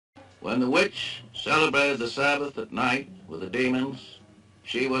When the witch celebrated the Sabbath at night with the demons,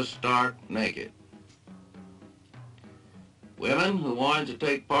 she was stark naked. Women who wanted to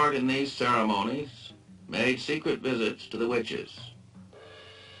take part in these ceremonies made secret visits to the witches,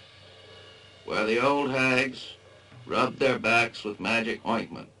 where the old hags rubbed their backs with magic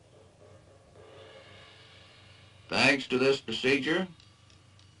ointment. Thanks to this procedure,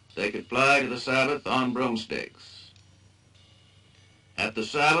 they could fly to the Sabbath on broomsticks. At the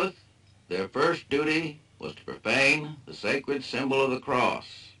Sabbath, their first duty was to profane the sacred symbol of the cross.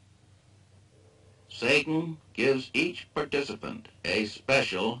 Satan gives each participant a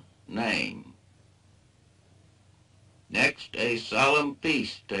special name. Next, a solemn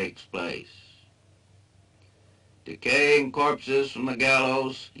feast takes place. Decaying corpses from the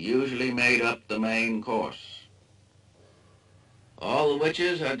gallows usually made up the main course. All the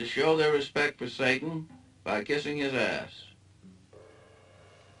witches had to show their respect for Satan by kissing his ass.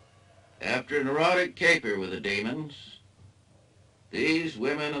 After an erotic caper with the demons, these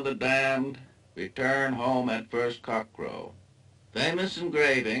women of the damned return home at first cockcrow. Famous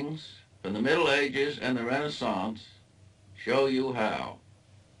engravings from the Middle Ages and the Renaissance show you how.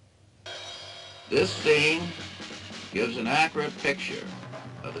 This scene gives an accurate picture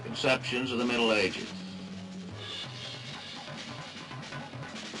of the conceptions of the Middle Ages.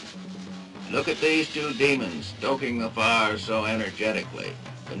 Look at these two demons stoking the fire so energetically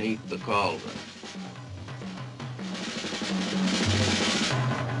beneath the cauldron.